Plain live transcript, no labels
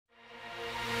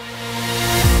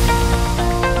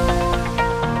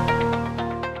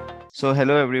So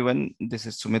hello everyone, this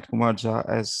is Sumit Kumar Jha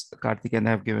as Karthik and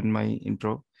I have given my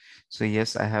intro. So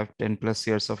yes, I have 10 plus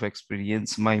years of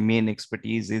experience. My main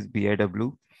expertise is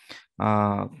BIW.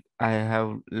 Uh, I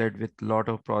have led with a lot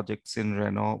of projects in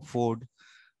Renault, Ford,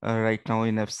 right now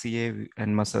in FCA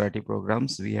and Maserati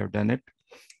programs. We have done it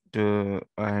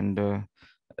and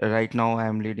right now I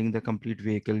am leading the complete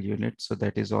vehicle unit. So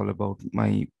that is all about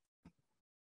my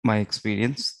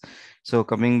experience. So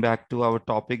coming back to our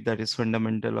topic, that is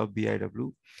fundamental of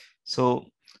BIW. So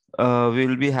we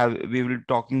will be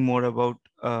talking more about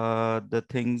the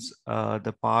things,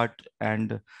 the part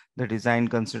and the design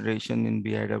consideration in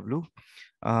BIW.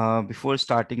 Before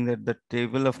starting that, the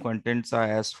table of contents are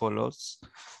as follows.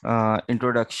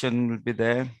 Introduction will be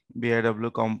there,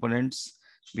 BIW components,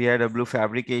 BIW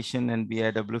fabrication, and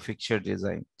BIW fixture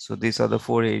design. So these are the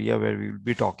four areas where we will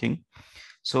be talking.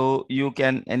 So you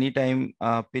can anytime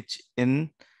pitch in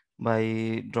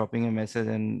by dropping a message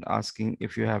and asking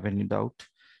if you have any doubt.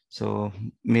 So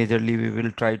majorly we will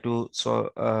try to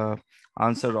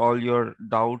answer all your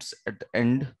doubts at the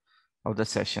end of the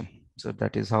session. So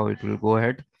that is how it will go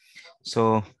ahead.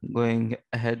 So going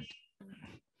ahead.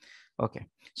 Okay.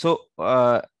 So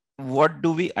what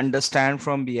do we understand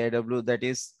from BIW? That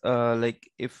is like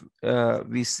if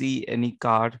we see any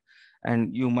car,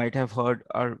 and you might have heard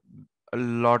a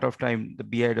lot of time the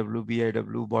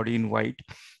BIW body in white,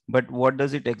 but what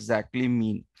does it exactly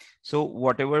mean? So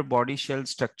whatever body shell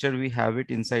structure we have it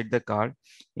inside the car,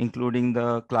 including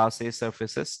the class A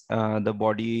surfaces, the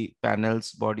body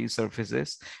panels, body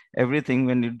surfaces, everything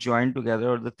when it joined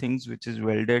together, or the things which is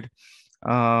welded,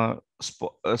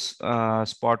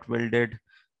 spot welded,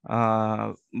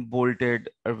 bolted,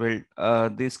 or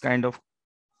this kind of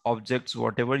objects,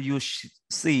 whatever you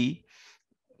see,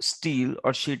 steel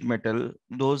or sheet metal,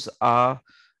 those are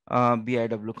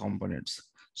BIW components.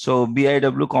 So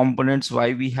BIW components,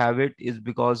 why we have it is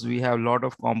because we have a lot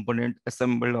of component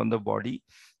assembled on the body,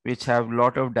 which have a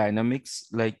lot of dynamics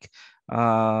like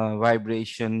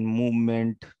vibration,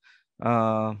 movement,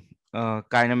 uh,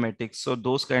 kinematics. So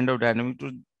those kind of dynamic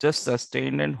to just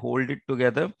sustain and hold it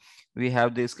together, we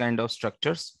have these kind of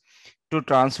structures to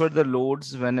transfer the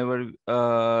loads whenever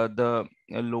the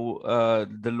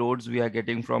loads we are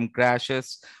getting from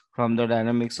crashes, from the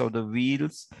dynamics of the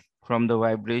wheels, from the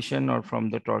vibration, or from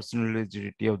the torsional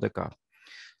rigidity of the car.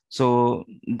 So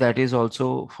that is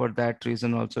also for that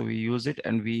reason also we use it,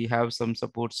 and we have some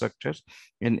support structures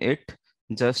in it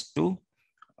just to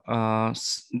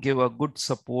give a good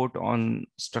support on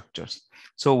structures.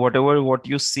 So what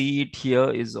you see it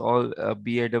here is all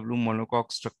BIW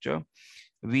monocoque structure.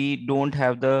 We don't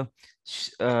have the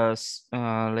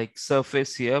like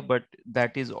surface here, but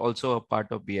that is also a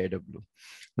part of BIW,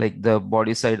 like the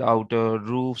body side outer,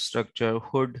 roof structure,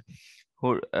 hood,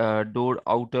 door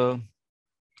outer,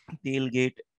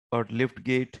 tailgate or lift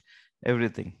gate,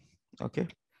 everything. Okay.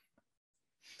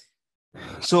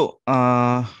 So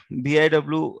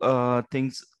BIW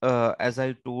things, as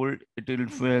I told, it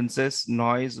influences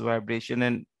noise, vibration,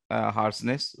 and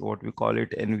harshness, what we call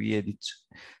it NVH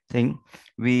thing.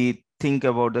 We think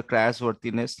about the crash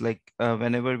worthiness, like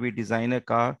whenever we design a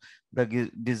car,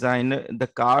 the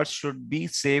car should be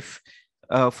safe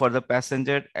for the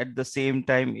passenger. At the same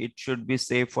time, it should be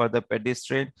safe for the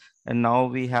pedestrian. And now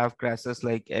we have crashes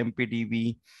like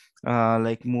MPDB,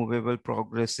 like movable,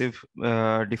 progressive,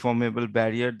 deformable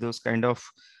barrier, those kind of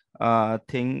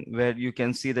thing where you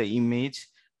can see the image.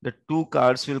 The two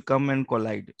cars will come and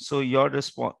collide. So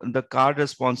the car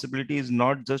responsibility is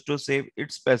not just to save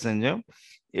its passenger.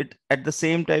 It at the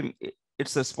same time,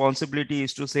 its responsibility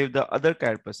is to save the other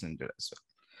car passenger as well.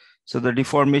 So the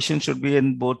deformation should be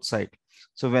in both sides.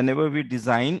 So whenever we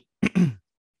design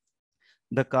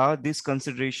the car, these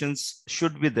considerations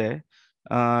should be there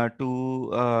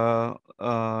to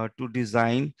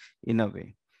design in a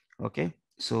way. Okay,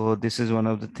 so this is one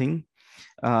of the thing.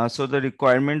 So the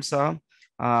requirements are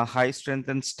high strength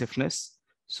and stiffness.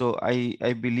 So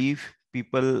I believe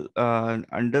people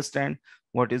understand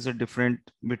what is the difference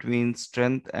between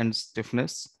strength and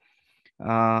stiffness.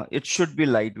 It should be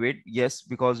lightweight, yes,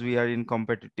 because we are in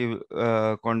competitive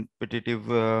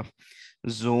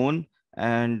zone,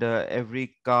 and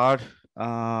every car,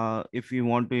 if we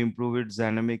want to improve its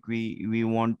dynamic, we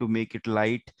want to make it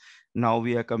light. Now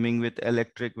we are coming with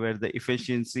electric, where the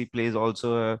efficiency plays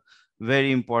also a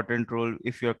very important role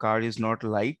if your car is not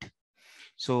light.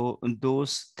 So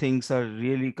those things are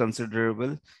really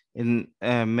considerable in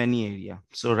many area.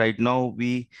 So right now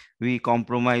we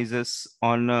compromises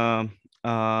on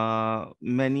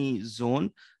many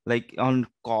zone, like on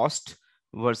cost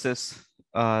versus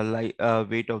like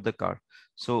weight of the car.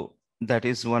 So that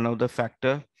is one of the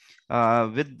factor.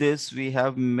 With this, we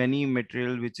have many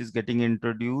material which is getting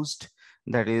introduced.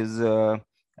 That is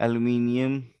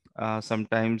aluminum,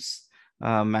 sometimes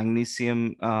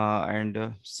magnesium,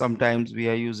 and sometimes we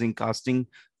are using casting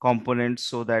components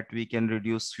so that we can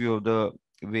reduce few of the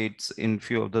weights in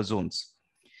few of the zones.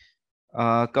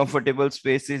 Comfortable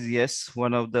space is, yes,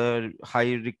 one of the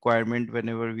high requirement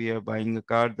whenever we are buying a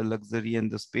car. The luxury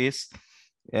and the space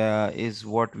is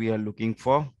what we are looking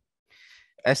for.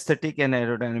 Aesthetic and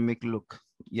aerodynamic look,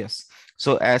 yes.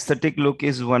 So aesthetic look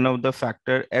is one of the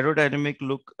factor. Aerodynamic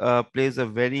look plays a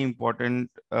very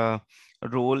important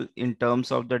role in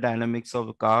terms of the dynamics of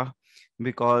the car,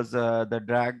 because the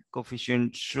drag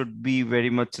coefficient should be very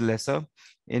much lesser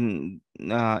in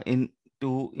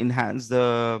to enhance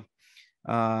the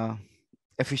uh,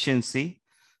 efficiency.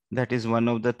 That is one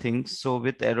of the things. So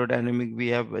with aerodynamic, we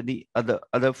have the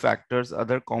other factors,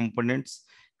 other components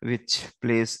which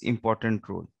plays important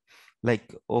role,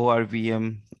 like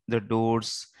ORVM, the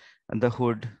doors, and the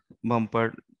hood,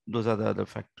 bumper. Those are the other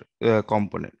factor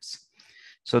components.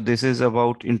 So this is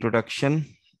about introduction.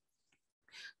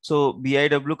 So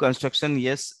BIW construction,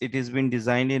 yes, it has been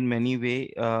designed in many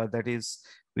way. That is,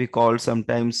 we call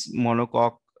sometimes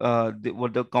monocoque.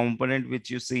 What the component which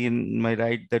you see in my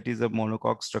right, that is a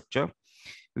monocoque structure.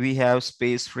 We have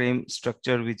space frame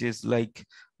structure, which is like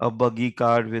a buggy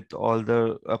car with all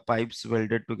the pipes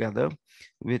welded together.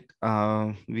 With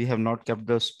we have not kept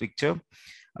this picture.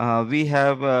 We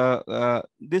have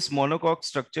this monocoque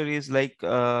structure is like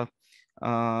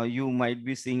you might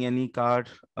be seeing any car,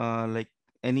 like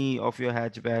any of your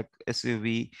hatchback,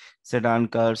 SUV, sedan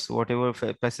cars, whatever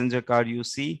passenger car you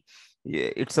see,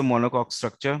 it's a monocoque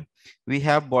structure. We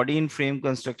have body in frame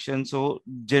construction. So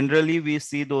generally we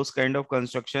see those kind of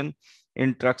construction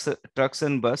in trucks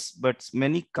and bus, but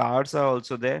many cars are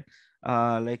also there,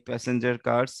 like passenger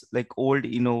cars, like old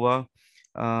Innova,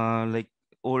 like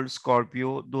old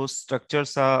Scorpio. Those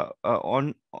structures are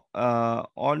on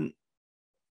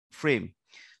frame,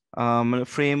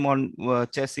 frame on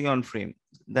chassis on frame,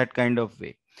 that kind of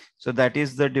way. So that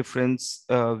is the difference.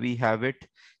 We have it.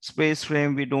 Space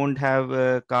frame, we don't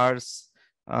have cars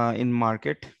in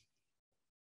market.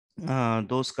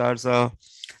 Those cars are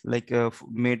like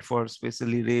made for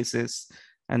specially races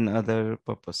and other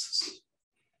purposes.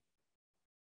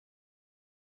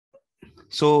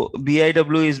 So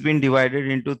BIW is been divided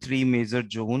into three major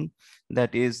zone,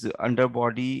 that is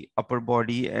underbody, upper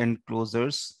body, and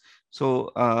closers.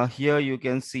 So here you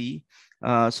can see,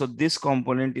 so this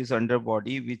component is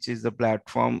underbody, which is the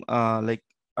platform like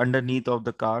underneath of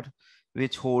the car,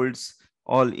 which holds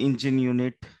all engine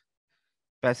unit,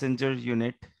 passenger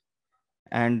unit,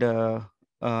 and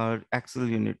axle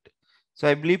unit. So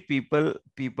I believe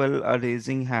people are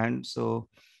raising hand. So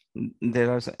there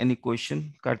are any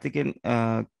question? Karthikeyan,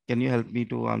 can you help me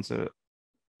to answer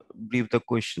brief the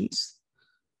questions?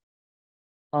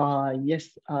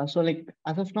 Yes. So like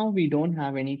as of now, we don't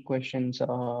have any questions,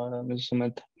 Mr.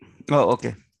 Sumit. Oh,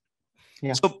 okay.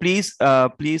 Yeah. So please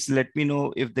let me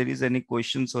know if there is any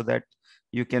question so that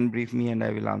you can brief me and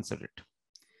I will answer it.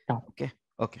 Yeah. Okay.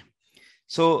 Okay.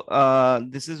 So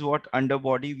this is what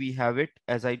underbody we have it.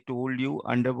 As I told you,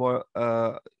 underbody,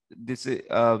 this is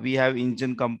we have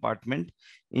engine compartment,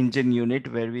 engine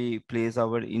unit where we place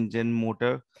our engine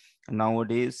motor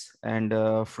nowadays, and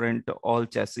front all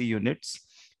chassis units.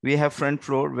 We have front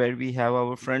floor where we have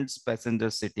our front passenger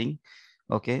sitting.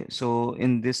 Okay, so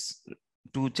in this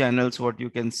two channels, what you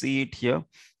can see it here,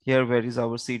 here where is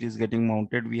our seat is getting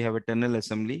mounted. We have a tunnel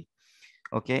assembly.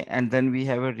 Okay, and then we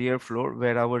have a rear floor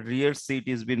where our rear seat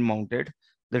is been mounted.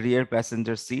 The rear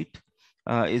passenger seat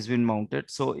is been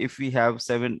mounted. So if we have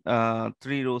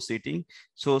three row seating,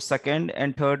 so second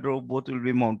and third row both will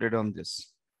be mounted on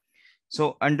this.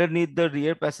 So underneath the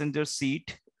rear passenger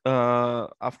seat,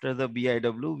 after the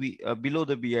BIW, we below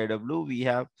the BIW, we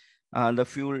have the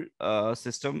fuel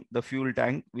system, the fuel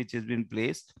tank, which has been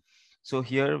placed. So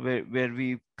here where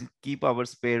we keep our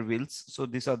spare wheels. So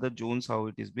these are the zones how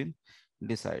it has been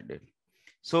decided.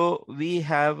 So we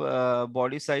have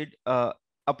body side,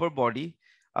 upper body.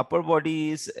 Upper body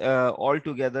is all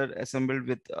together assembled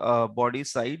with body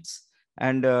sides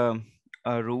and a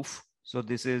roof. So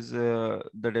this is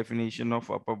the definition of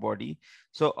upper body.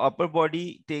 So upper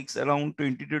body takes around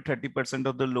 20 to 30%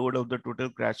 of the load of the total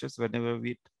crashes whenever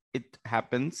it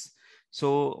happens.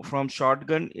 So from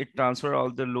shotgun, it transfer all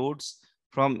the loads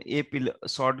from A pillar,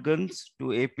 shotguns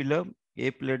to A pillar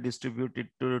distributed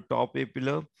to the top A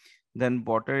pillar, then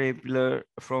bottom A pillar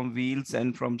from wheels,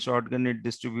 and from shotgun it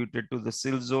distributed to the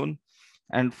sill zone,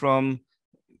 and from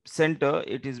center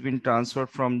it has been transferred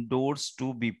from doors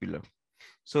to B pillar.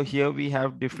 So here we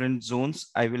have different zones.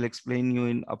 I will explain you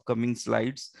in upcoming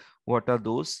slides what are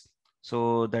those.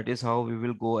 So that is how we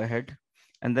will go ahead.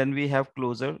 And then we have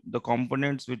closer. The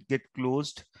components which get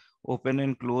closed, open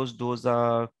and closed, those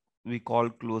are we call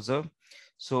closer.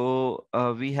 So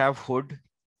we have hood,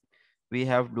 we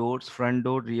have doors, front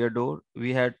door, rear door.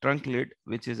 We have trunk lid,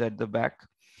 which is at the back.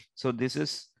 So this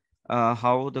is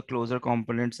how the closer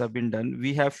components have been done.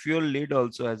 We have fuel lid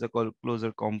also as a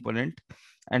closer component,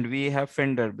 and we have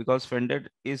fender, because fender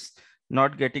is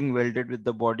not getting welded with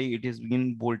the body, it is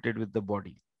being bolted with the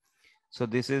body. So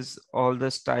this is all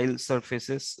the style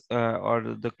surfaces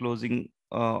or the closing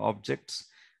objects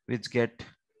which get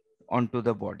onto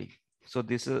the body. So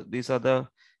these are the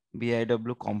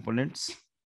BIW components.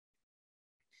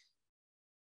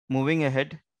 Moving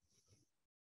ahead.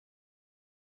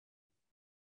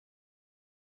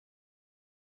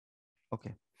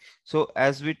 Okay. So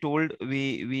as we told,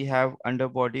 we have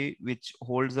underbody which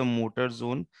holds a motor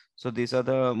zone. So these are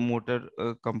the motor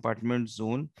compartment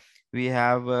zone. We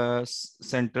have a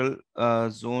central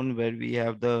zone where we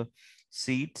have the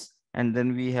seats, and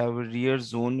then we have a rear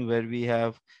zone where we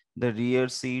have the rear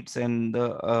seats and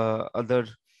the other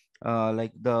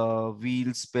like the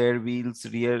wheels, spare wheels,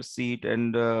 rear seat,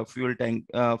 and fuel tank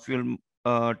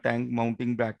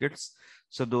mounting brackets.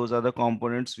 So those are the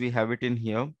components we have it in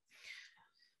here.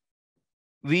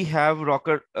 We have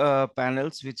rocker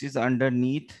panels which is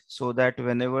underneath, so that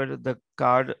whenever the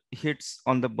car hits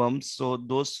on the bumps, so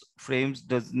those frames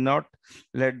does not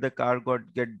let the car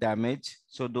get damaged.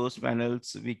 So those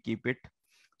panels we keep it.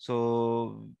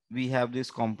 So we have these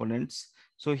components.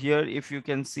 So here if you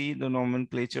can see the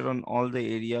nomenclature on all the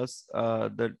areas,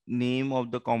 the name of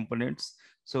the components.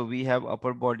 So we have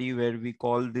upper body where we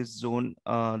call this zone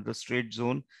the straight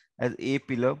zone as a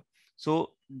pillar.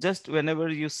 So just whenever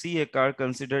you see a car,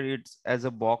 consider it as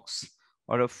a box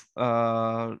or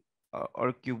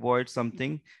or cuboid,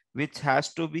 something which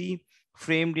has to be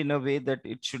framed in a way that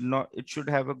it should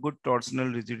have a good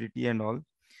torsional rigidity and all.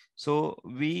 So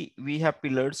we have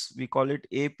pillars, we call it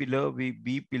A pillar, we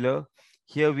B pillar.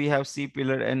 Here we have C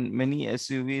pillar, and many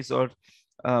SUVs or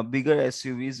bigger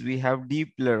SUVs we have D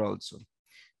pillar also.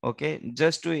 Okay,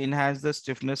 just to enhance the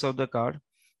stiffness of the car,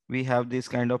 we have these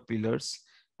kind of pillars.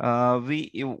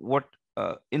 We what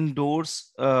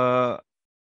indoors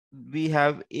we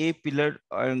have a pillar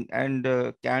and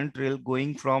cantrail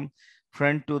going from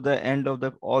front to the end of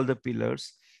the all the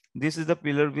pillars. This is the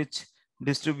pillar which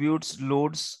distributes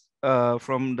loads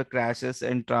from the crashes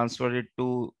and transfer it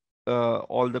to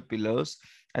all the pillars.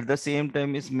 At the same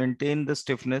time, is maintain the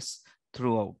stiffness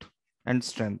throughout and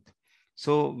strength.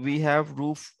 So we have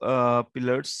roof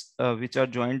pillars which are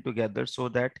joined together so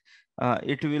that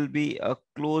it will be a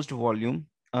closed volume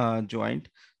joint,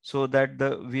 so that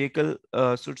the vehicle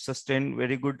should sustain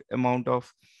very good amount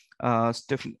of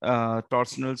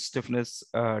torsional stiffness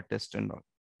test and all.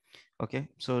 Okay,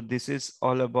 so this is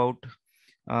all about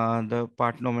the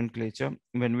part nomenclature.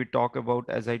 When we talk about,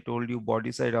 as I told you,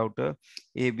 body side outer,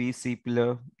 A, B, C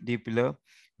pillar, D pillar,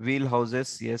 wheel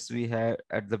houses, yes, we have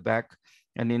at the back,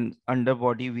 and in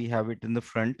underbody, we have it in the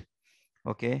front.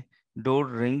 Okay, door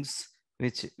rings,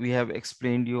 which we have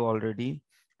explained you already,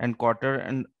 and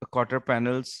quarter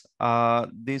panels are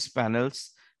these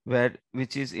panels where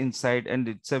which is inside, and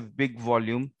it's a big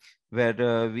volume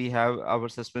where we have our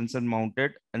suspension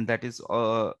mounted, and that is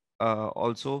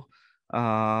also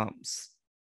uh, s-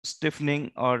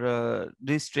 stiffening or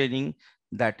restraining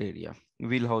that area,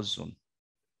 wheelhouse zone.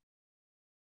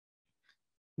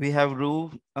 We have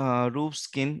roof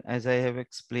skin, as I have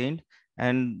explained,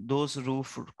 and those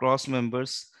roof cross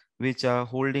members which are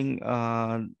holding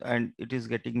and it is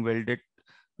getting welded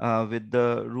with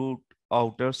the roof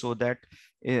outer, so that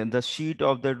the sheet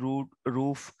of the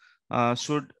roof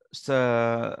should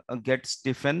get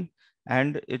stiffened,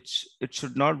 and it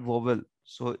should not wobble.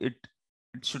 So it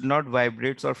should not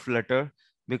vibrate or flutter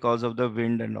because of the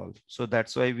wind and all. So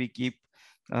that's why we keep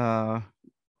uh,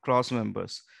 cross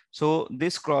members. So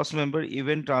this cross member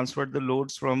even transferred the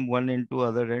loads from one end to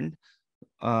other end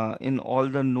in all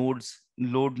the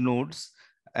load nodes.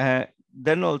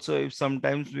 Then also, if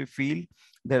sometimes we feel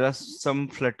there are some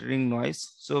fluttering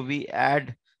noise, so we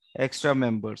add extra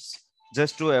members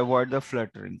just to avoid the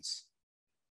flutterings.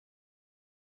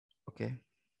 Okay.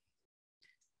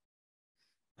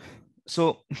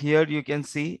 So here you can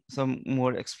see some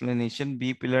more explanation.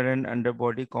 B pillar and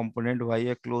underbody component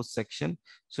via closed section.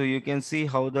 So you can see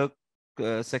how the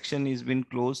section is been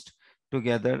closed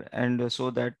together, and so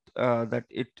that that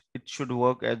it should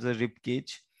work as a rib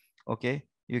cage. Okay,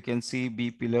 you can see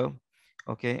B pillar.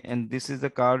 Okay, and this is the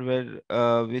car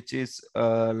where which is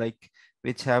like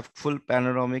which have full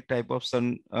panoramic type of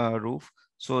sun roof,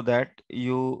 so that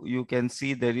you can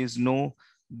see there is no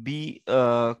B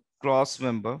cross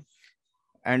member.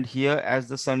 And here as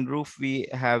the sunroof we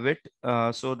have it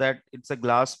so that it's a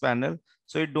glass panel,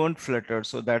 so it don't flutter.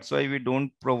 So that's why we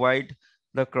don't provide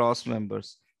the cross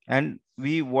members. And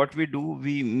we what we do,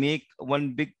 we make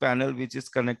one big panel which is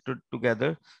connected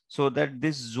together, so that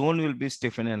this zone will be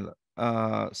stiffen in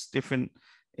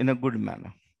a good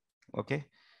manner. Okay,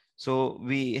 so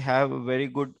we have a very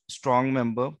good strong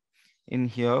member in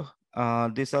here.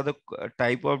 These are the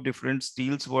type of different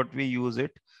steels what we use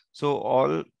it. So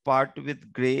all part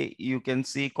with gray, you can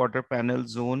see quarter panel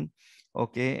zone.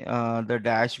 Okay, the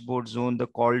dashboard zone, the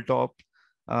call top,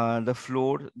 the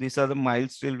floor. These are the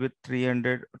mild steel with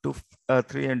 300 to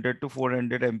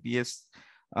 400 MPS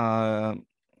uh,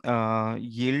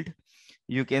 yield.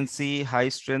 You can see high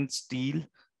strength steel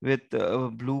with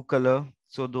blue color.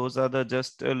 So those are the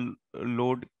just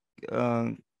load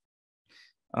uh,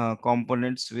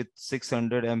 components with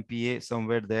 600 MPa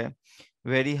somewhere there.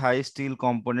 Very high steel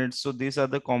components. So these are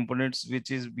the components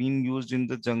which is being used in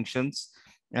the junctions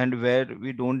and where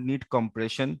we don't need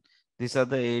compression. These are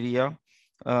the area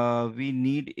we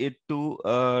need it to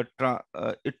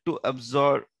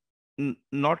absorb,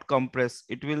 not compress.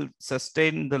 It will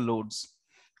sustain the loads.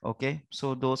 Okay,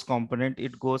 so those component,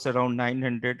 it goes around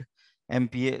 900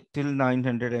 MPa till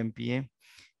 900 MPa.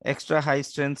 Extra high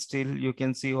strength steel, you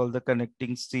can see all the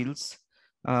connecting steels.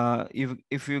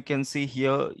 If you can see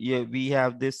here, yeah, we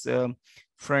have this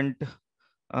front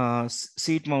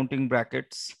seat mounting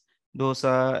brackets. Those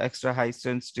are extra high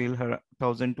strength steel,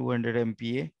 1200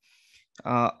 MPa.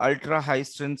 Ultra high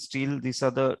strength steel, these are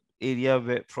the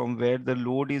area from where the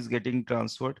load is getting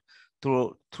transferred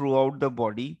throughout the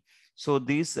body. So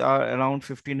these are around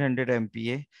 1500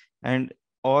 MPa, and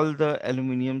all the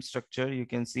aluminum structure you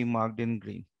can see marked in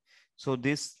green. So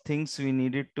these things we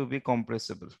needed to be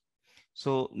compressible.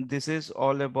 So this is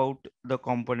all about the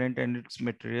component and its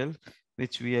material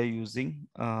which we are using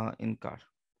in car.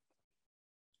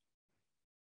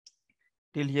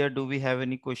 Till here, do we have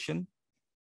any question?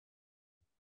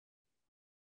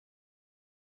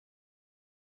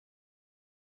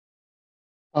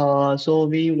 So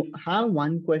we have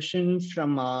one question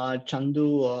from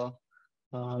Chandu,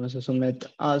 Mr. Sumit.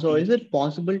 So is it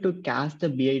possible to cast the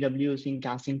BIWs in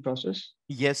casting process?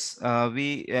 Yes,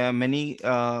 we many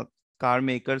car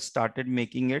makers started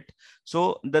making it.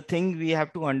 So the thing we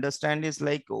have to understand is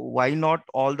like, why not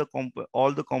all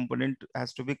the component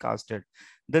has to be casted?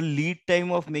 The lead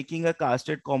time of making a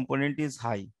casted component is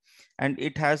high, and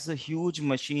it has a huge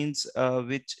machines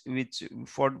which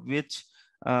for which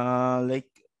like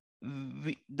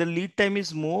the lead time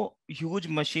is more, huge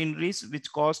machineries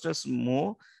which cost us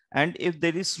more, and if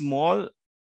there is small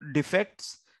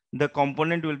defects, the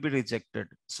component will be rejected.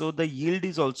 So the yield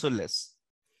is also less.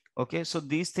 Okay, so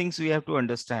these things we have to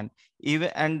understand. Even,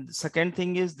 and second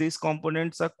thing is these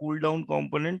components are cool down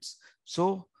components.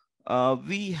 So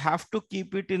we have to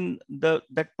keep it in the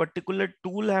that particular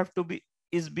tool have to be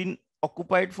is been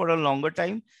occupied for a longer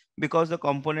time, because the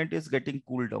component is getting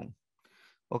cooled down.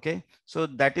 Okay, so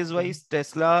that is why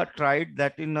Tesla tried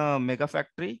that in a mega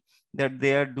factory, that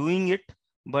they are doing it,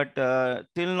 but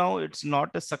till now it's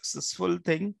not a successful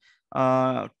thing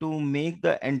to make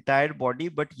the entire body.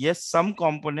 But yes, some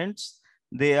components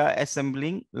they are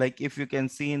assembling, like if you can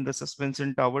see in the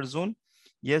suspension tower zone,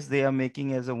 yes, they are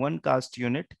making as a one cast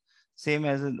unit, same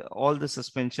as in all the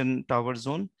suspension tower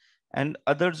zone, and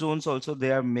other zones also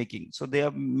they are making. So they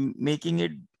are making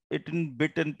it in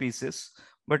bit and pieces,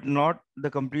 but not the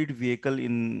complete vehicle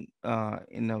in a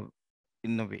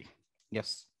way.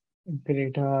 Yes.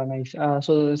 Great, nice.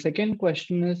 So the second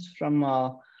question is from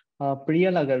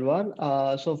Priyal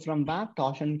Agarwal. So from where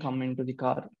torsion come into the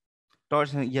car?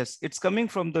 Torsion, yes, it's coming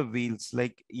from the wheels.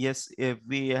 Like, yes, if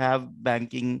we have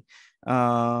banking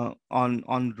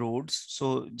on roads,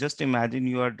 so just imagine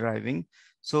you are driving.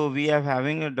 So we are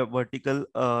having the vertical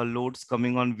loads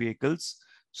coming on vehicles.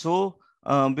 So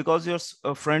because your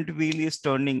front wheel is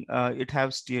turning, it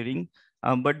have steering,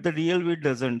 but the rear wheel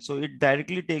doesn't. So it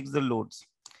directly takes the loads.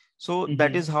 So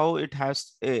that is Mm-hmm. how it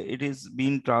is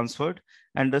being transferred,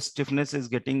 and the stiffness is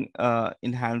getting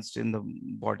enhanced in the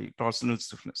body, torsional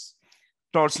stiffness.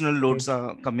 Torsional loads Great.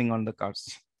 are coming on the cars.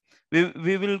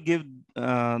 We will give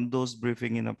those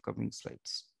briefing in upcoming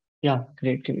slides. Yeah,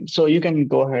 great, great. So you can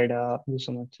go ahead, Mr.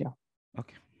 Sumit. Yeah.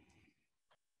 Okay.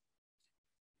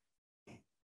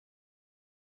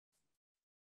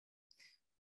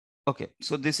 Okay,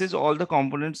 so this is all the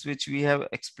components which we have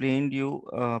explained you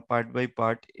part by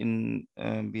part in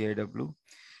BIW.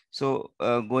 So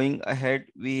going ahead,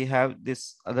 we have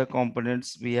this other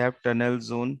components. We have tunnel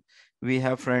zone, we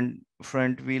have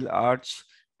front wheel arch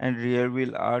and rear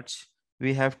wheel arch.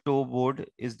 We have toe board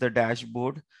is the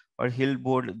dashboard, or hill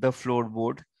board the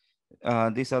floorboard.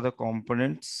 These are the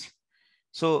components.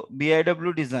 So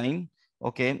BIW design.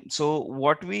 Okay, so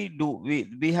what we do,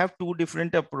 we have two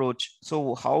different approach.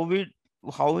 So how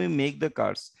we make the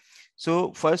cars.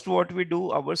 So first, what we do,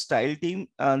 our style team,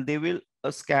 they will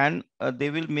scan,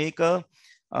 they will make a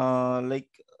like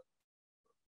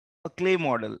a clay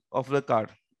model of the car.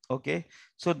 Okay,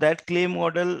 so that clay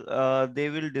model, they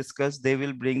will discuss, they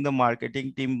will bring the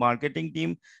marketing team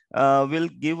will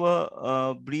give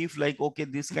a brief like, okay,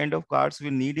 this kind of cars we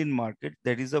need in market,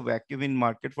 there is a vacuum in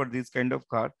market for this kind of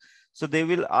car. So they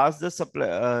will ask the supply,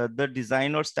 the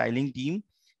design or styling team,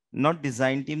 not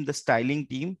design team, the styling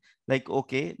team, like,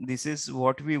 okay, this is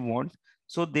what we want.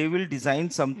 So they will design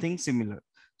something similar.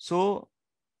 So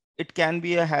it can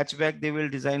be a hatchback, they will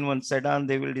design one sedan,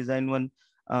 they will design one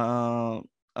uh,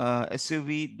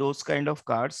 SUV, those kind of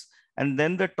cars. And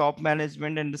then the top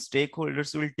management and the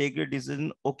stakeholders will take a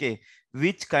decision, okay,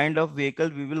 which kind of vehicle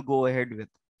we will go ahead with.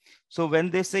 So when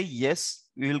they say yes,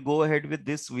 we will go ahead with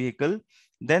this vehicle,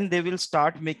 then they will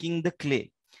start making the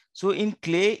clay. So in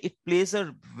clay, it plays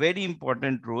a very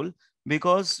important role,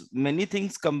 because many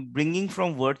things come bringing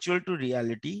from virtual to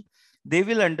reality. They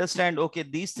will understand, okay,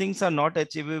 these things are not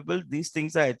achievable, these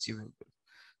things are achievable.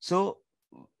 So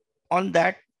on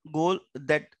that goal,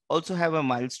 that also have a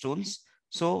milestones.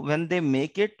 So when they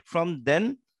make it from,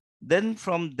 then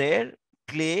from there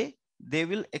clay, they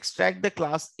will extract the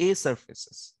class A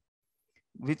surfaces,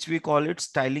 which we call it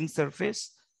styling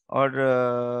surface,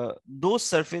 or those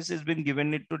surfaces been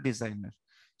given it to designer.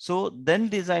 So then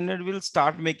designer will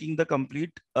start making the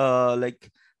complete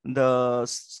like the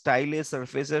style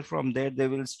surfaces. From there they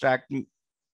will start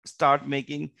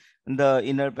making the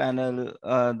inner panel,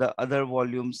 the other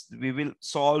volumes. We will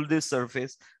solve this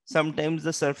surface. Sometimes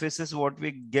the surfaces what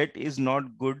we get is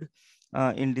not good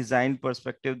in design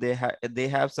perspective. They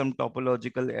have some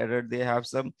topological error, they have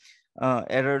some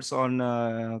errors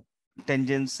on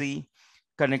tangency,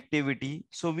 connectivity.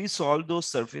 So we solve those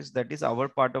surface, that is our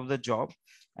part of the job.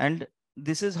 And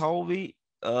this is how we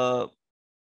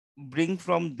bring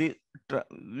from the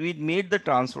we made the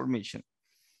transformation.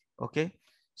 Okay,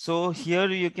 so here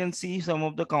you can see some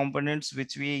of the components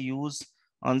which we use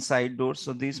on side doors.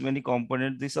 So these many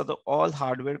components, these are the all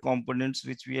hardware components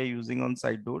which we are using on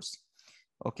side doors.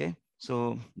 Okay,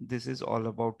 so this is all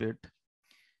about it.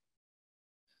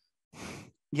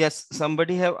 Yes,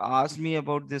 somebody have asked me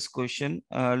about this question,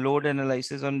 load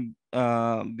analysis on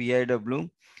BIW.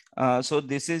 So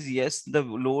this is, yes, the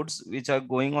loads which are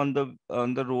going on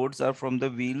the roads are from the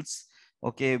wheels.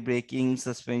 Okay, braking,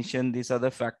 suspension, these are the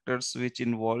factors which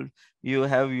involve. You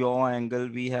have yaw angle,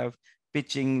 we have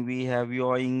pitching, we have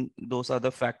yawing, those are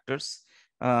the factors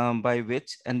by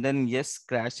which. And then yes,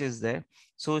 crash is there.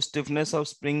 So stiffness of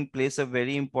spring plays a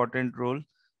very important role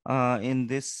in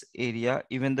this area.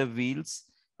 Even the wheels,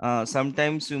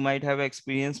 sometimes you might have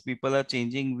experienced people are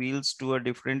changing wheels to a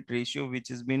different ratio which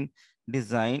has been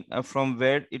designed from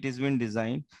where it has been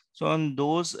designed. So on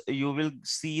those you will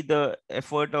see the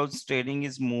effort of steering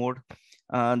is more,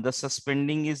 the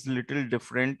suspending is little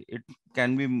different, it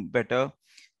can be better.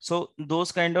 So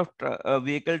those kind of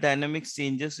vehicle dynamics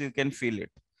changes, you can feel it.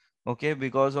 Okay,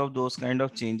 because of those kind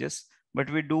of changes. But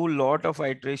we do lot of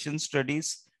iteration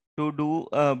studies to do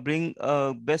bring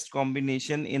a best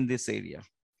combination in this area.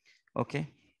 Okay,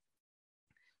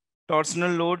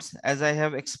 torsional loads, as I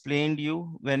have explained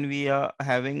you, when we are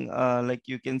having like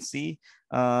you can see,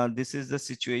 this is the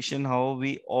situation how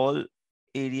we all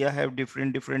area have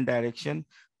different direction.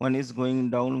 One is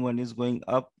going down, one is going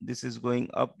up, this is going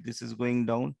up, this is going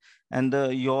down. And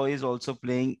the yaw is also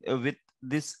playing with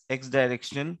this x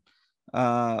direction.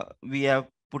 We are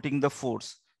putting the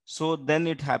force, so then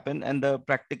it happened. And the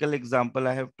practical example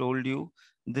I have told you,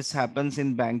 this happens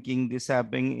in banking, this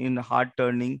happening in hard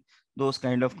turning, those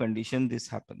kind of condition this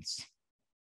happens.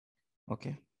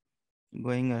 Okay,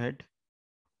 going ahead.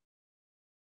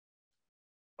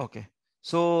 Okay,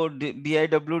 so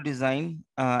BIW design,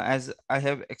 as I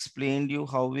have explained you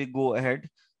how we go ahead.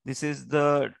 This is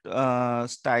the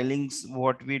stylings,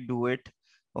 what we do it.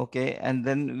 Okay, and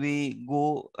then we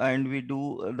go and we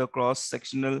do the cross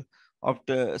sectional of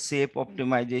the shape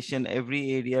optimization.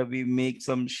 Every area we make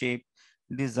some shape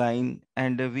design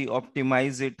and we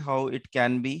optimize it how it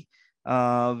can be.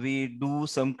 We do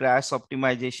some crash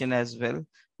optimization as well,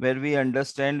 where we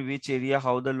understand which area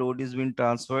how the load is being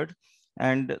transferred.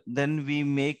 And then we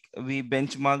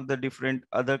benchmark the different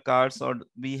other cards, or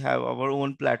we have our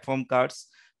own platform cards.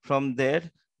 From there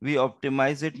we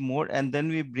optimize it more, and then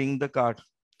we bring the car.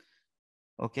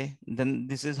 Okay, then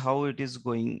this is how it is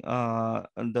going.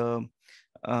 The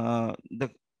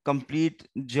complete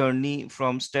journey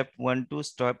from step 1 to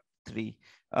step 3,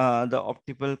 the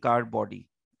optimal car body.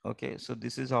 Okay, so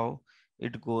this is how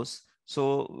it goes.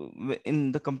 So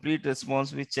in the complete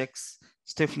response, we checks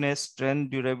stiffness,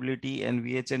 strength, durability, and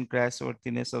VH and crash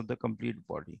worthiness of the complete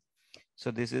body.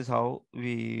 So this is how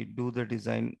we do the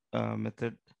design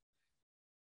method.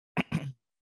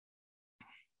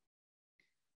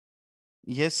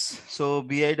 Yes, so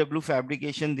BIW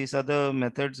fabrication, these are the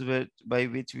methods by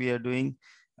which we are doing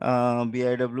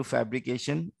BIW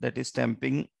fabrication, that is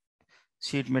stamping,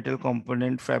 sheet metal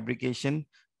component fabrication,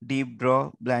 deep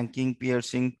draw, blanking,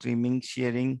 piercing, trimming,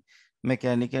 shearing,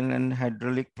 mechanical and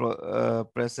hydraulic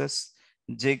presses,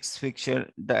 jigs, fixture,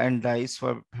 and dies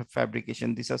for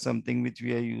fabrication. These are something which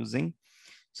we are using.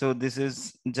 So this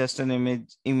is just an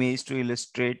image to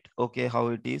illustrate, okay, how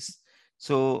it is.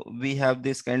 So we have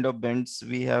this kind of bends,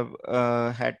 we have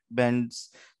hat bends.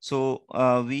 So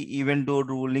we even do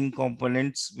rolling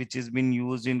components which is been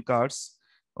used in cars.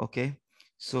 Okay,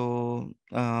 so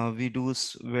we do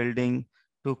welding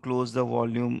to close the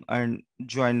volume and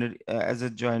joinery, as a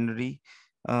joinery.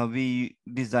 We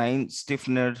design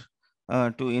stiffener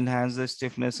to enhance the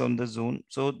stiffness on the zone.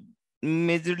 So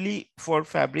majorly for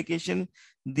fabrication,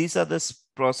 these are the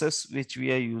process which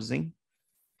we are using.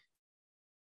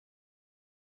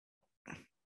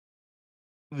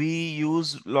 We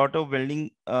use lot of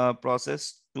welding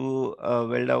process to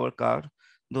weld our car.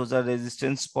 Those are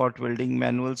resistance spot welding,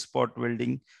 manual spot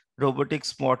welding, robotic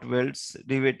spot welds,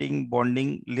 riveting,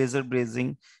 bonding, laser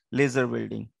brazing, laser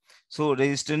welding. So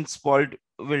resistance spot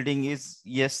welding is,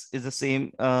 yes, is the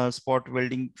same spot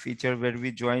welding feature where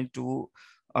we join two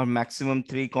or maximum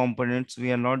three components.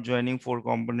 We are not joining four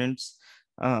components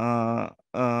on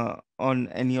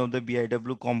any of the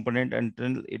BIW component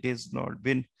until it is not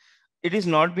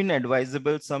been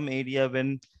advisable. Some area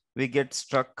when we get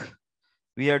struck,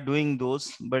 we are doing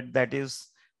those, but that is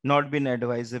not been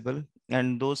advisable,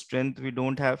 and those strength we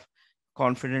don't have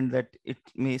confident that it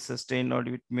may sustain or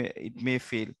it may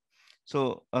fail.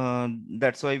 So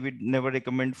that's why we never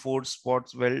recommend four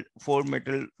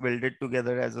metal welded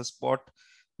together as a spot.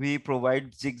 We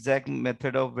provide zigzag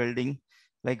method of welding,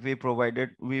 like we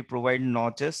provide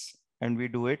notches and we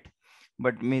do it,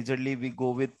 but majorly we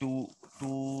go with two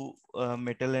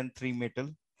metal and three metal.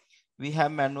 We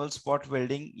have manual spot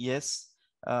welding, yes.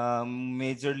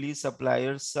 Majorly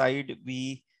supplier side,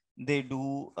 they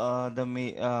do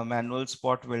manual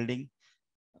spot welding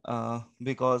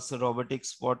because robotic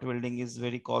spot welding is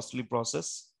very costly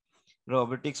process.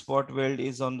 Robotic spot weld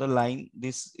is on the line.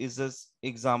 This is an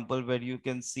example where you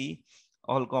can see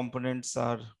all components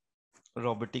are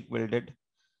robotic welded.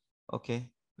 Okay,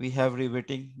 we have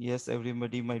riveting. Yes,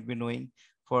 everybody might be knowing,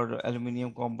 for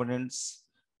aluminum components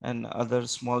and other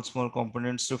small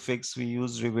components to fix, we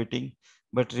use riveting.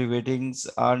 But rivetings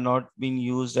are not being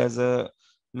used as a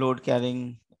load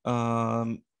carrying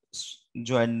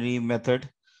joinery method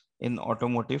in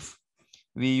automotive.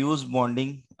 We use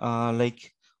bonding,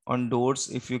 like on doors.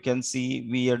 If you can see,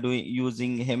 we are doing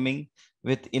using hemming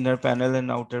with inner panel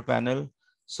and outer panel.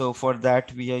 So for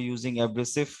that, we are using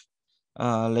abrasive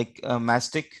like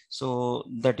mastic. So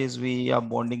that is, we are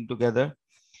bonding together.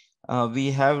 We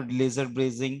have laser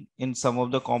brazing in some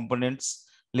of the components.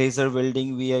 Laser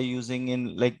welding we are using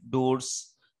in like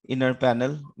doors, inner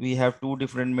panel. We have two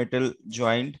different metal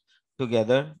joined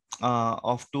together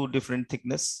of two different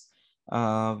thickness.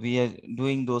 We are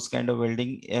doing those kind of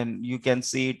welding, and you can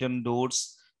see it on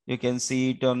doors. You can see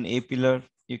it on A pillar.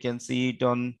 You can see it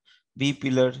on B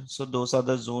pillar. So those are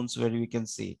the zones where we can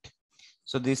see it.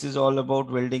 So this is all about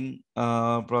welding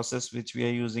process which we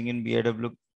are using in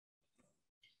BIW.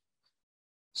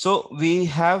 So we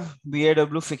have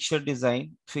BIW fixture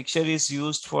design. Fixture is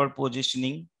used for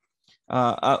positioning.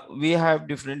 We have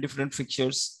different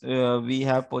fixtures. We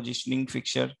have positioning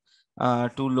fixture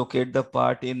to locate the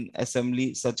part in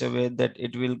assembly such a way that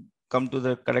it will come to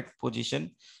the correct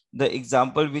position. The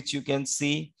example which you can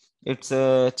see, it's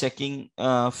a checking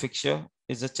fixture,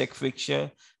 is a check fixture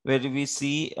where we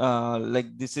see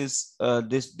like this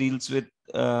deals with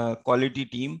quality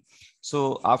team.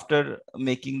 So after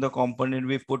making the component,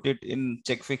 we put it in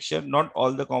check fixture, not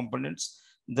all the components.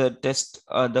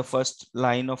 The first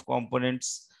line of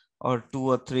components or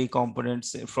two or three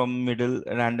components from middle,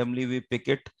 randomly we pick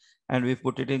it and we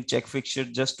put it in check fixture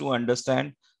just to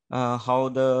understand how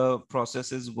the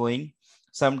process is going.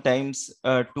 Sometimes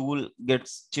a tool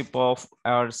gets chip off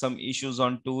or some issues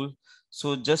on tool.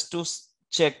 So just to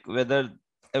check whether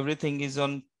everything is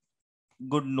on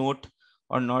good note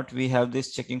or not. We have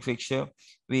this checking fixture.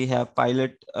 We have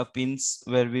pilot pins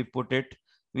where we put it.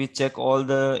 We check all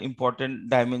the important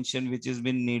dimension which has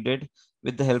been needed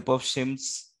with the help of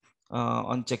shims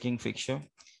on checking fixture.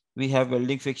 We have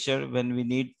welding fixture when we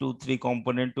need 2-3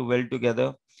 component to weld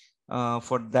together.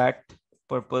 For that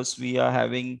purpose, we are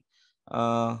having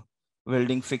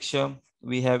welding fixture.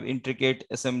 We have intricate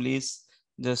assemblies.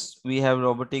 Just we have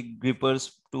robotic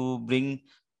grippers to bring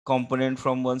component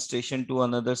from one station to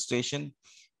another station.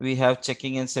 We have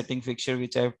checking and setting fixture,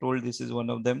 which I have told this is one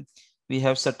of them. We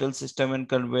have shuttle system and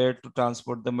conveyor to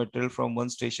transport the material from one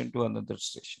station to another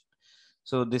station.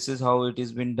 So this is how it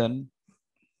has been done.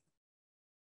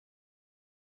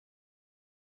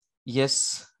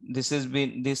 Yes, this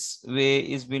way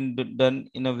is been done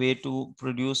in a way to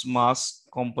produce mass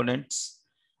components.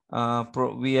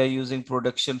 We are using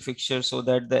production fixtures so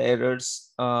that the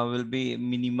errors will be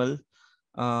minimal.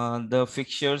 The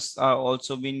fixtures are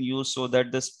also being used so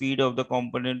that the speed of the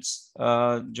components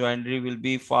joinery will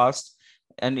be fast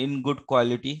and in good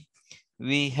quality.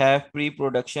 We have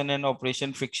pre-production and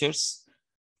operation fixtures.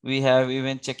 We have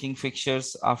even checking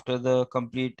fixtures after the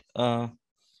complete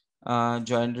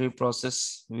joinery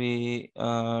process. We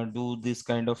do this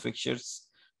kind of fixtures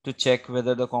to check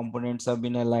whether the components have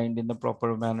been aligned in the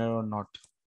proper manner or not.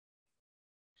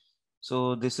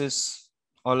 So this is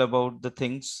all about the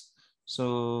things.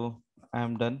 So I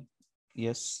am done.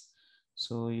 Yes.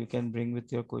 So you can bring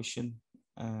with your question.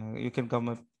 You can come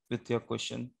up with your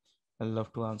question. I'd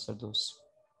love to answer those.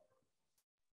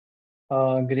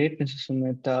 Great, Mr.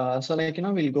 Sumit. So, like,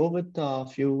 we'll go with a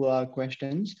few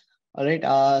questions. All right.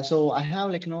 So I have,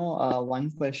 like,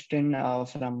 one question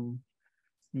from,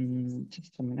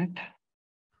 just a minute,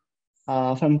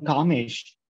 from Kamesh.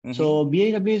 So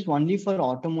BIW is only for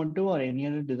automotive, or any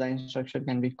other design structure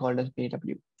can be called as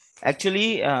BIW?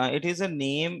 Actually, it is a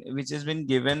name which has been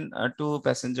given to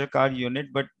passenger car unit,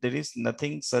 but there is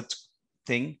nothing such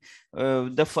thing.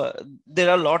 There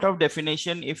are a lot of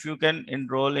definition. If you can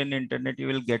enroll in internet, you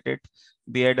will get it.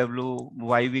 BIW,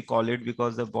 why we call it,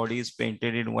 because the body is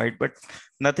painted in white, but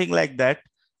nothing like that.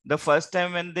 The first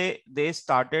time when they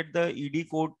started the ED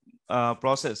code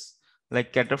process,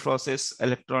 like cataphosis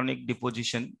electronic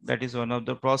deposition, that is one of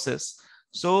the process.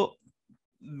 So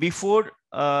before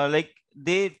like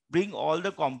they bring all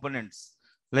the components,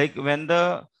 like when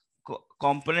the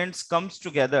components comes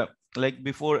together, like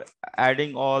before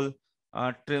adding all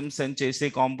trims and chassis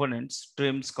components,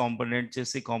 trims component,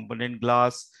 chassis component,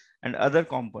 glass and other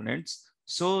components,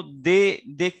 so they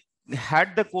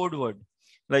had the code word,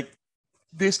 like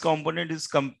this component is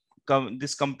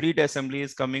this complete assembly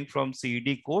is coming from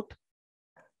CED code,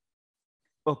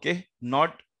 okay,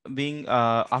 not being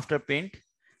after paint,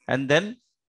 and then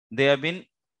they have been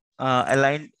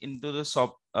aligned into the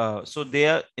shop. So they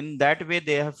are in that way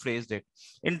they have phrased it.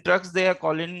 In trucks, they are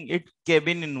calling it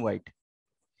cabin in white.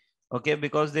 Okay,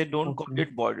 because they don't call Okay.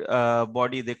 it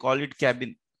body, they call it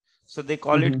cabin. So they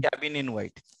call it cabin in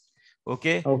white.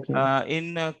 Okay. Okay.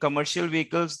 In commercial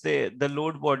vehicles, the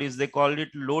load bodies, they call it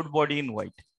load body in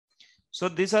white. So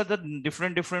these are the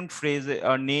different phrases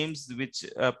or names which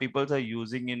people are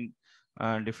using in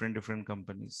different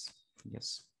companies.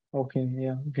 Yes. Okay.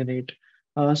 Yeah. Great.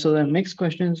 So the next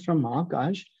question is from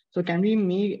Akash. So can we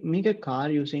make a car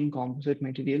using composite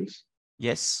materials?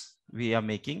 Yes, we are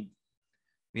making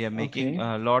Okay.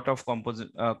 a lot of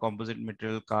composite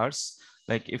material cars,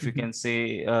 like if you Mm-hmm. can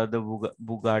say the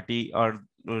Bugatti or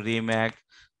Rimac,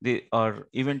 or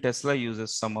even Tesla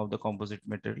uses some of the composite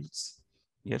materials.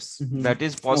 Yes, Mm-hmm. that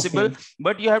is possible, Okay.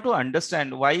 but you have to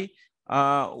understand why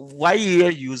you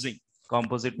are using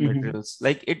composite Mm-hmm. materials.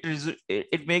 Like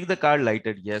it makes the car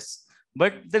lighter, yes,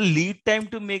 but the lead time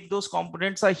to make those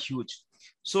components are huge.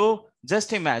 So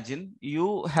just imagine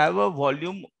you have a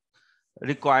volume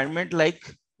requirement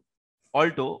like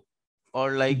Alto,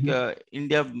 or like Mm-hmm.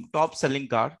 India top selling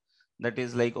car, that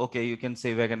is like, okay, you can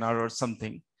say Wagoner or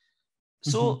something. Mm-hmm.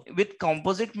 So with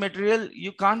composite material,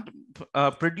 you can't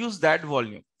produce that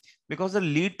volume because the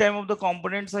lead time of the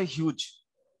components are huge.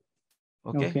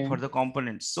 Okay, for Okay. the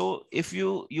components. So if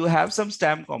you have some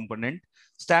stamp component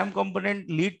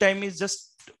lead time is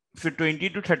just for 20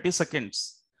 to 30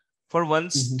 seconds for one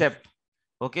Mm-hmm. step.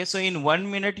 Okay, so in 1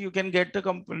 minute you can get the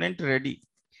component ready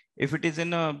if it is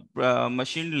in a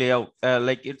machine layout,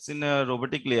 like it's in a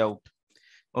robotic layout.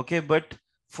 Okay, but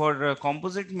for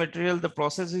composite material, the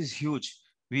process is huge.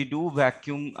 We do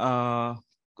vacuum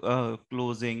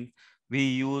closing. We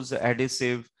use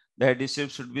adhesive. The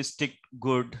adhesive should be stick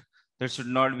good. There should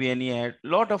not be any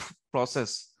lot of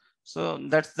process. So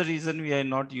that's the reason we are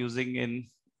not using in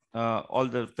all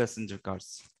the passenger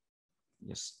cars.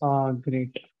 Yes.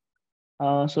 Great.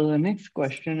 So the next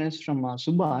question is from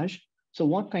Subhash. So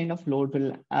what kind of load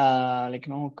will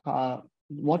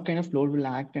what kind of load will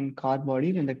act in car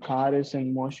body when the car is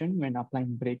in motion when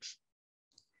applying brakes?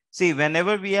 See,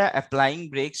 whenever we are applying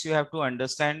brakes, you have to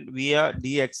understand we are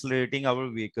de-accelerating our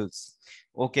vehicles.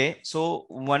 Okay, so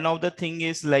one of the thing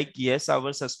is like, yes,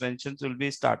 our suspensions will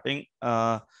be starting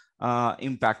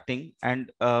impacting,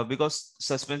 and because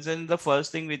suspension is the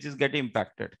first thing which is getting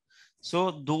impacted.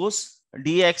 So those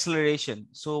de-acceleration.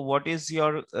 So what is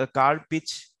your car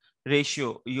pitch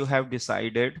ratio you have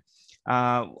decided?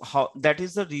 How that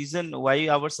is the reason why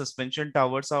our suspension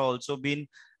towers are also been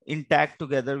intact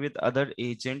together with other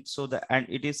agents, so that, and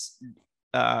it is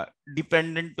uh,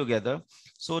 dependent together,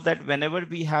 so that whenever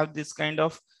we have this kind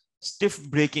of stiff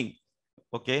braking,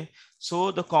 okay,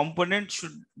 so the component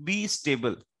should be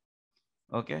stable.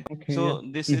 Okay, Okay, yeah. so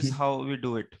this is Mhm. how we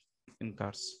do it in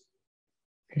cars.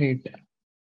 Great.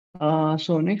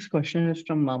 So next question is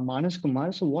from Manas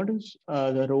Kumar. So what is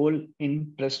the role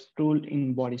in press tool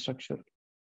in body structure?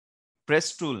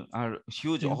 Press tool are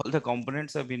huge, Yeah. all the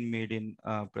components have been made in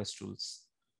press tools.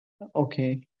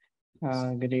 Okay.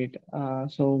 Great.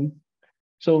 So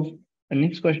the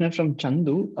next question is from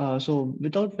Chandu. So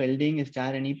without welding, is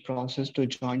there any process to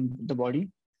join the body?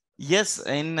 Yes,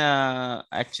 in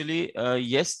actually,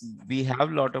 yes, we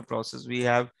have a lot of process. We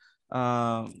have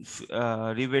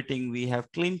riveting, we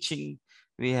have clinching,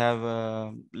 we have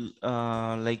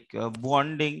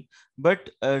bonding, but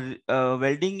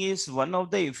welding is one of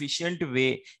the efficient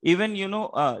way. Even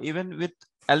even with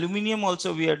aluminum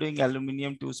also, we are doing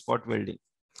aluminum to spot welding.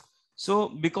 So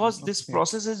because this Okay.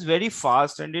 process is very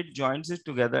fast and it joins it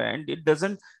together and it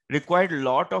doesn't require a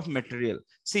lot of material.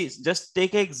 See, just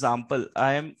take an example.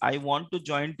 I want to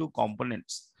join two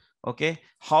components. Okay,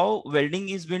 how welding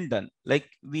is been done? Like,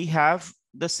 we have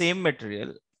the same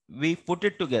material, we put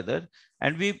it together,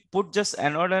 and we put just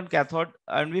anode and cathode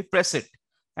and we press it,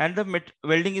 and the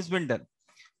welding is been done.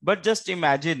 But just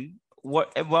imagine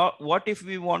what if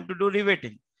we want to do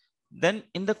riveting? Then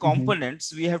in the Mm-hmm.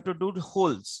 components we have to do the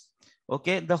holes.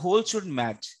 Okay, the holes should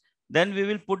match. Then we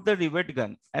will put the rivet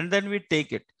gun and then we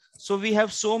take it. So we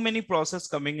have so many process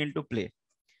coming into play,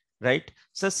 right?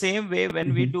 So same way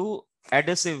when we Mm-hmm. do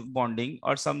adhesive bonding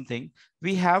or something,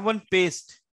 we have one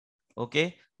paste.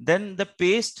 Okay, then the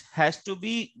paste has to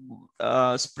be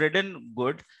spread in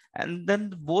good, and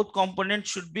then both components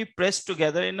should be pressed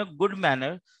together in a good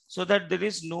manner, so that there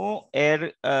is no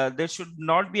air, there should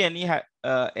not be any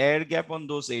air gap on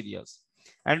those areas.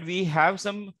 And we have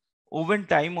some oven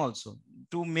time also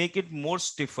to make it more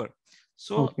stiffer.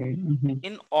 So Okay. Mm-hmm.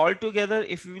 in altogether,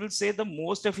 if we will say, the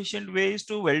most efficient way is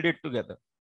to weld it together.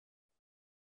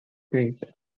 Great.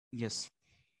 Yes.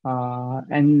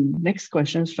 And next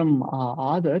question is from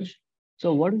Adarsh.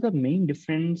 So what is the main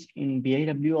difference in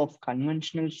BIW of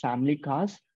conventional family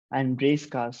cars and race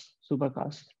cars,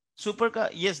 supercars? Supercar,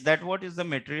 yes, that what is the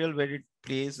material where it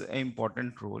plays an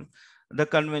important role. The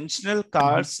conventional Mm-hmm.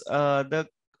 cars,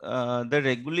 the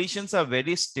regulations are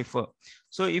very stiffer.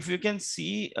 So if you can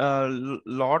see a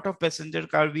lot of passenger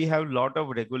car, we have lot of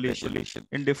regulation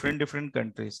in different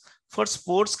countries. For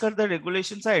sports car, the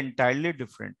regulations are entirely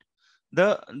different.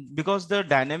 The Because the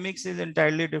dynamics is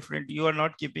entirely different. You are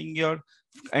not keeping your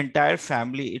entire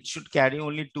family, it should carry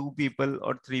only two people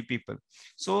or three people.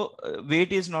 So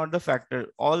weight is not the factor,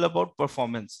 all about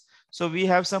performance. So we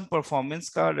have some performance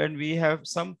car and we have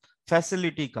some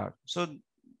facility car. So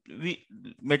we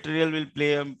material will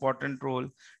play an important role,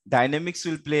 dynamics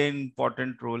will play an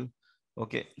important role.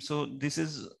 Okay, so this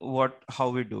is what how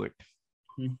we do it.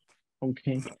 Mm-hmm.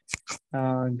 Okay.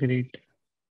 Great.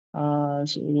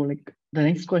 So like the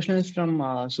next question is from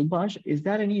Subhash. Is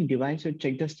there any device to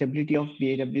check the stability of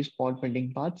BAW spot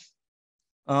welding parts?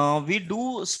 We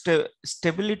do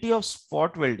stability of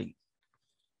spot welding.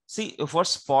 See, for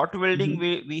spot welding,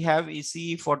 Mm-hmm. we have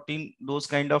ECE 14, those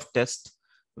kind of tests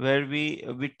where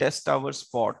we test our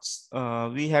spots.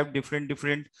 We have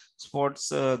different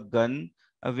spots gun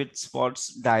with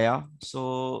spots dia.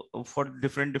 So for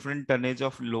different tonnage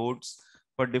of loads,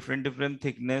 for different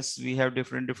thickness, we have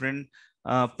different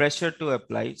pressure to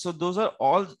apply. So those are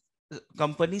all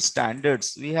company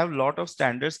standards. We have lot of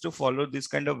standards to follow this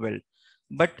kind of weld,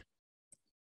 but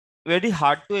very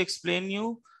hard to explain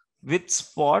you with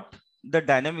spot the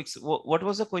dynamics. What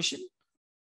was the question?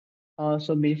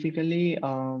 So basically,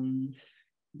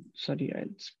 sorry,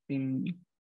 it's been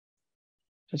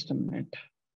just a minute.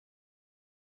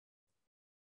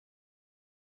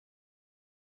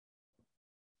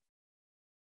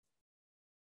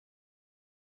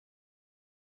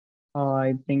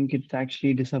 I think it's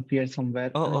actually disappeared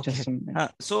somewhere. Oh, okay. Just a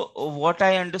minute. So what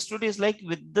I understood is like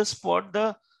with the spot,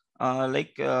 the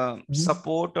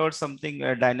support or something,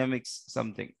 dynamics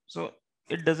something. So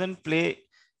it doesn't play.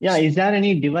 Yeah, is there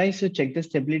any device to check the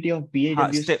stability of uh,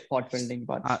 BIW sta- spot welding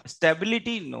parts?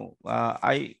 Stability, no.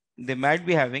 I They might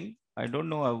be having, I don't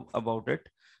know about it,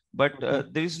 but Okay.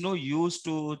 there is no use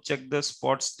to check the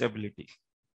spot stability.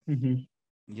 Mm-hmm.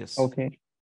 Yes. Okay.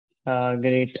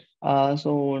 Great.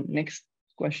 So next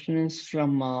question is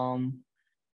from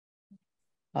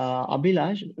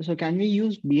Abhilash. So can we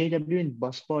use BIW in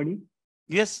bus body?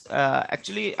 Yes,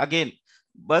 actually, again,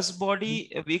 bus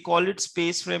body, we call it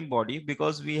space frame body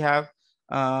because we have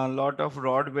a lot of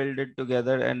rod welded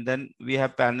together and then we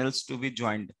have panels to be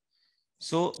joined.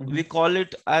 So Mm-hmm. we call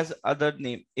it as other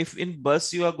name. If in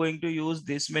bus you are going to use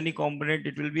this many component,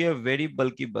 it will be a very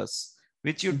bulky bus,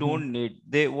 which you Mm-hmm. don't need.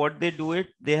 What they do it,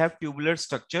 they have tubular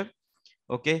structure.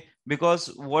 Okay, because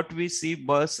what we see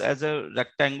bus as a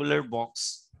rectangular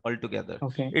box altogether,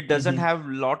 Okay. it doesn't Mm-hmm. have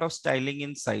lot of styling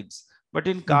in sides, but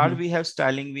in car Mm-hmm. we have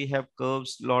styling, we have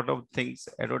curves, lot of things,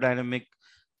 aerodynamic,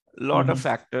 lot of Mm-hmm.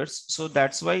 factors. So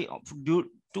that's why due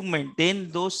to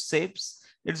maintain those shapes,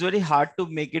 it's very hard to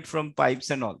make it from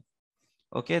pipes and all.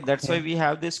 Okay, that's why Okay. we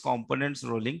have these components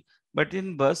rolling. But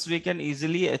in bus we can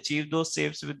easily achieve those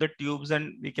shapes with the tubes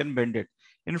and we can bend it.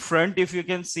 In front, if you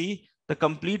can see, the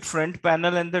complete front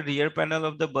panel and the rear panel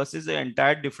of the bus is the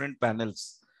entire different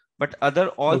panels, but other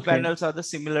all Okay. panels are the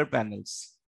similar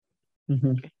panels.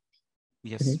 Mm-hmm. Okay.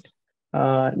 Yes. Great.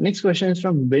 Next question is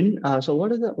from Bin. So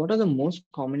what are the most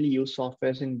commonly used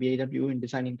softwares in BIW in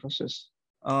designing process?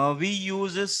 We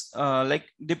use this like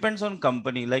depends on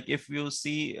company. Like if you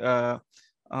see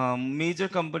major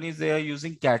companies, they are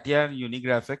using Katia and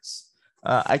Unigraphics.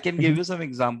 I can give Mm-hmm. you some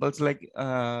examples like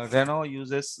Renault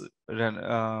uses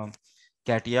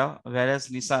Katia, whereas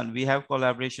Nissan, we have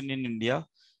collaboration in India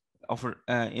of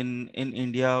in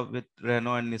India with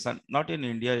Renault and Nissan, not in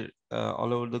India,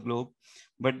 all over the globe.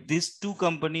 But these two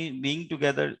companies being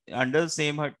together under the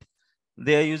same hut,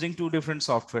 they are using two different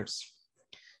softwares.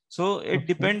 So it Okay.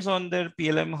 depends on their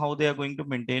PLM how they are going to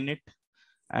maintain it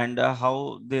and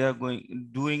how they are going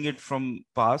doing it from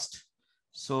past.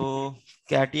 So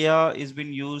Katia is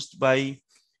being used by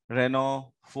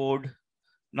Renault, Ford.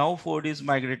 Now Ford is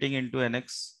migrating into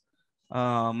NX,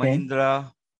 Okay.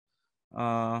 Mahindra,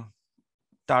 uh,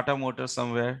 Tata Motors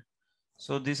somewhere.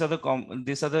 So these are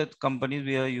the companies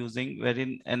we are using.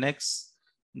 Wherein NX,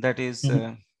 that is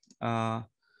Mm-hmm.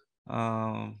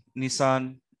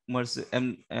 Nissan,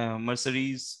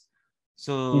 Mercedes.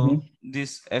 So Mm-hmm.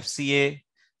 this FCA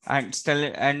and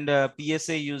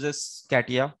PSA uses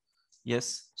Katia.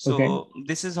 Yes. Okay. So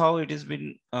this is how it has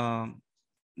been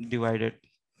divided.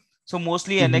 So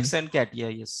mostly Mm-hmm. NX and Katia.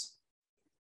 Yes.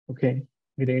 Okay.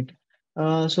 Great.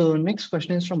 So next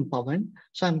question is from Pawan.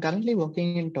 So I'm currently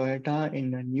working in Toyota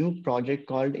in a new project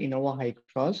called Innova High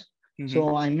Cross. Mhm.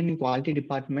 So I'm in quality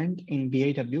department in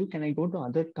BIW. Can I go to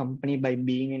other company by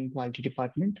being in quality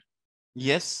department?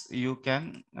 Yes, you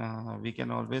can. We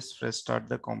can always restart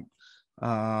the comp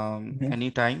Mm-hmm.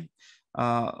 anytime.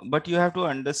 But you have to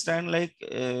understand like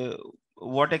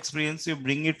what experience you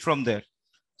bring it from there.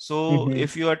 So Mm-hmm.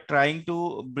 if you are trying to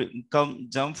come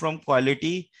jump from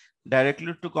quality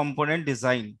directly to component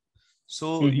design,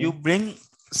 so you Mm-hmm. bring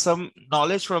some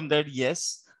knowledge from that,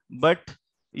 yes, but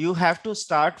you have to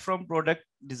start from product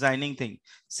designing thing.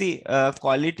 See,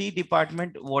 quality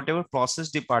department, whatever process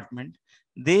department,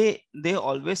 they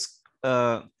always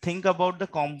think about the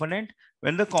component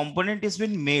when the component is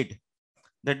been made,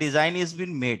 the design is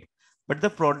been made. But the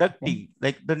product Okay. team,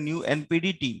 like the new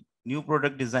NPD team, new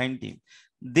product design team,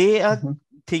 they are Mm-hmm.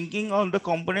 thinking on the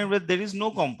component where there is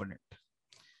no component.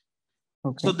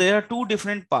 So Okay. there are two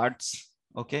different parts.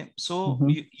 Okay, so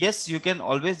Mm-hmm. yes, you can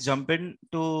always jump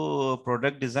into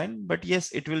product design, but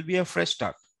yes, it will be a fresh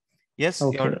start. Yes,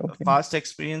 Okay. your Okay. past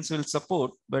experience will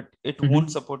support, but it won't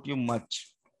Mm-hmm. support you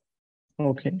much.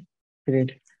 Okay.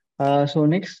 Great. So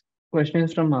next question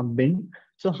is from Bin.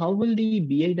 So how will the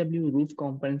BIW roof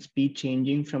components be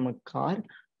changing from a car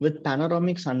with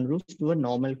panoramic sunroof to a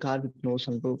normal car with no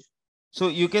sunroof? So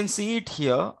you can see it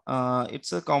here.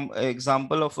 It's a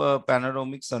example of a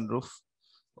panoramic sunroof.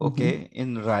 Mm-hmm. Okay,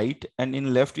 in right and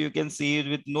in left, you can see it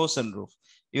with no sunroof.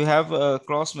 You have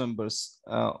cross members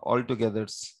altogether.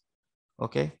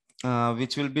 Okay,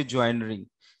 which will be joining.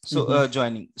 So Mm-hmm.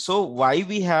 joining. So why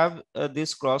we have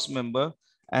this cross member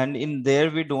and in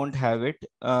there we don't have it?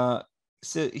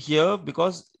 So here,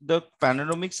 because the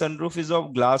panoramic sunroof is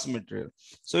of glass material,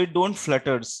 so it don't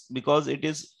flutters because it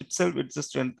is itself, it's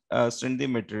a strengthy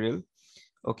material.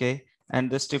 Okay, and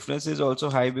the stiffness is also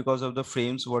high because of the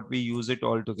frames what we use it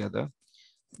all together.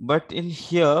 But in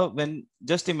here, when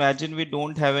just imagine we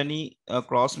don't have any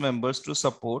cross members to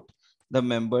support the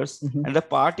members, and the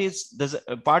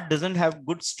part doesn't have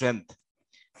good strength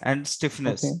and Okay.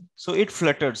 stiffness, so it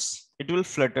flutters. It will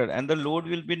flutter, and the load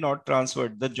will be not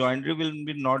transferred. The joinery will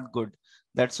be not good.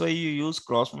 That's why you use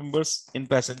cross members in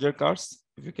passenger cars.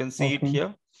 If you can see it Okay.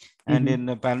 here, and in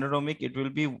a panoramic, it will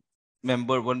be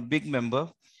one big member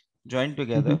joined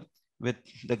together with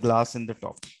the glass in the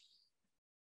top.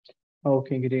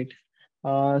 Okay, great.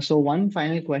 So one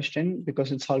final question,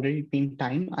 because it's already been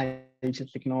time. I'll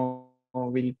just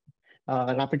we'll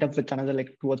wrap it up with another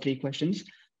like 2 or 3 questions.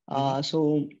 Mhm.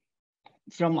 So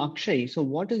from Akshay, so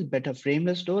what is better,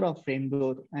 frameless door or frame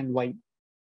door, and why?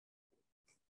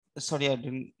 Sorry, I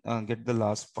didn't get the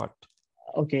last part.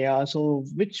 Okay, so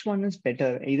which one is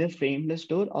better, either frameless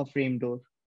door or frame door?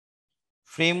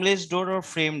 Frameless door or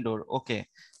frame door? Okay.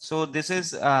 So this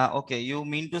is okay. You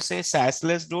mean to say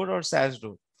sassless door or sash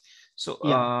door? So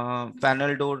Yeah.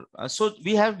 panel door. So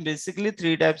we have basically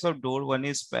three types of door. One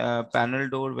is panel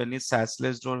door, one is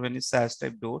sassless door, one is sash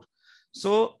type door.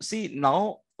 So see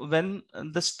now when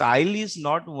the style is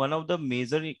not one of the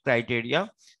major criteria,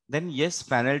 then yes,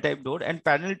 panel type door, and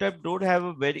panel type door have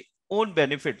a very own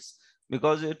benefits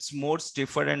because it's more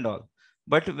stiffer and all.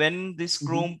 But when this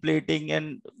chrome plating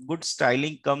and good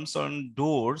styling comes on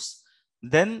doors,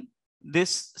 then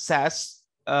this sash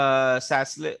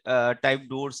type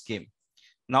doors came.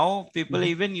 Now people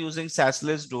are even using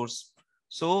sassless doors.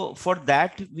 So for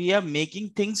that, we are making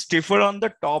things stiffer on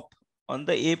the top, on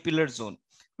the A pillar zone.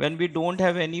 When we don't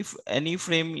have any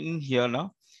frame in here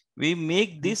now, we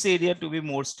make this area to be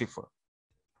more stiffer.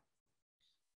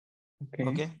 Okay,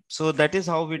 Okay, so that is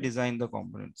how we design the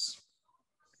components.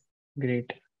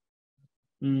 great.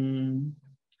 Mm,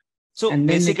 So and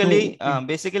then like no,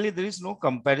 basically there is no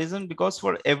comparison because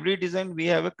for every design we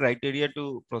have a criteria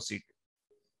to proceed.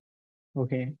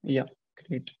 okay, yeah,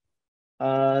 great.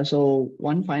 So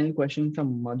one final question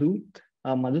from Madhu.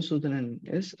 Madhusudanan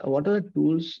is, what are the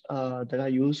tools that are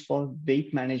used for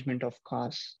weight management of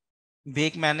cars?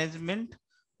 Bake management.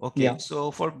 Okay, Yeah.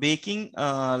 so for baking,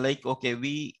 like okay,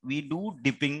 we do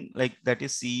dipping, like that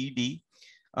is CED.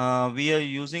 We are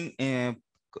using a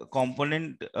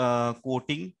component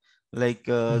coating, like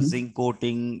zinc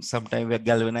coating. Sometimes we are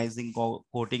galvanizing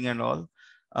coating and all.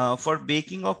 For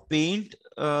baking of paint,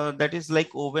 that is like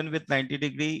oven with 90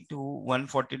 degree to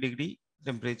 140 degree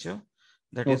temperature.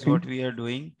 That is Okay. what we are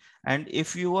doing. And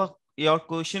if your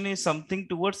question is something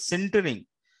towards sintering,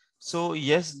 so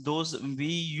yes, those we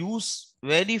use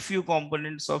very few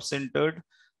components of centered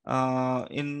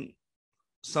in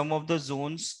some of the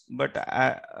zones, but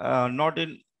not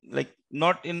in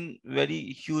not in very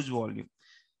huge volume.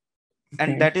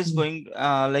 And Okay. that is going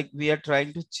like we are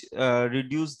trying to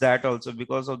reduce that also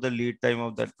because of the lead time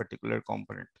of that particular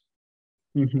component.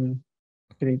 Mm-hmm.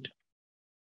 Great.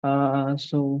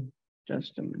 So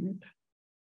just a minute.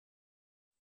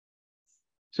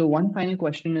 So one final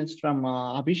question is from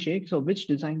Abhishek. So which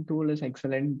design tool is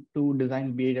excellent to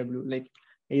design BIW, like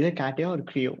either CATIA or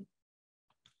Creo?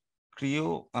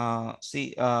 Creo,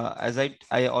 see, as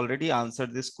I already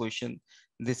answered this question.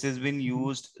 This has been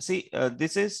used. See,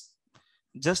 this is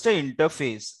just an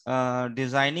interface.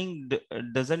 Designing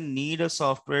doesn't need a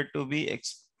software to be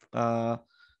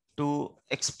to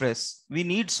express. We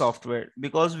need software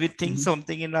because we think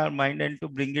something in our mind and to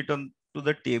bring it on to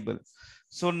the table.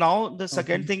 So now the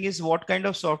second Okay. thing is what kind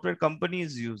of software company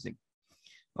is using.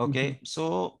 Mm-hmm. Okay,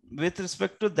 so with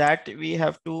respect to that, we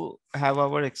have to have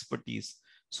our expertise.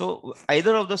 So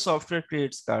either of the software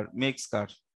creates car, makes car,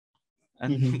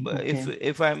 and Okay.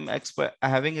 if I'm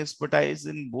having expertise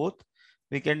in both,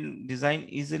 we can design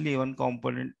easily one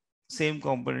component, same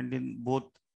component in both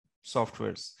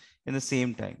softwares in the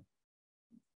same time.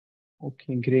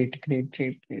 Okay, great, great,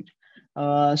 great, great.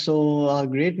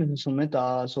 Great, Mr. Sumit.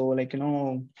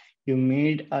 You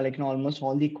made almost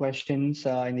all the questions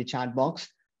in the chat box.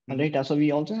 All Mhm. right. So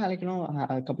we also had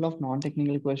a couple of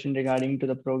non-technical questions regarding to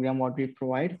the program what we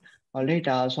provide. All right.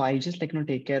 So I just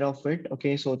take care of it.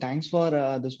 Okay. So thanks for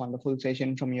this wonderful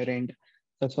session from your end.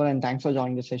 That's all, and thanks for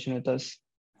joining the session with us.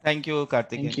 Thank you, Thank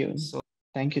Karthikeyan. you. So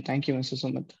Thank you. Thank you, Mr.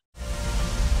 Sumit.